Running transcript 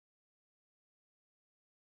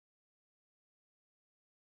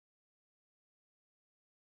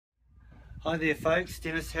Hi there folks,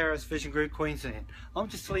 Dennis Harris, Vizion Group Queensland. I'm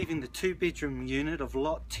just leaving the 2-bedroom unit of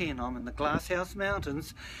lot 10. I'm in the Glasshouse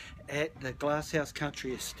Mountains at the Glasshouse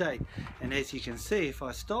Country Estate, and as you can see, if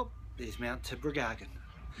I stop, there's Mount Tibrogargan.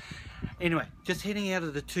 Anyway, just heading out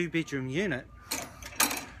of the 2-bedroom unit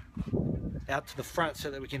out to the front so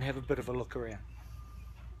that we can have a bit of a look around.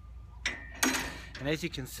 And as you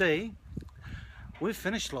can see, we've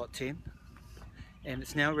finished lot 10 and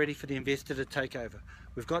it's now ready for the investor to take over.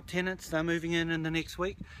 We've got tenants, they're moving in the next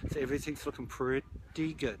week, so everything's looking pretty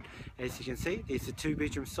good. As you can see, there's the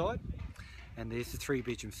 2-bedroom side and there's the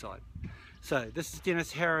 3-bedroom side. So this is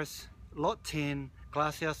Dennis Harris, lot 10,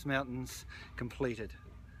 Glasshouse Mountains, completed.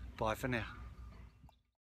 Bye for now.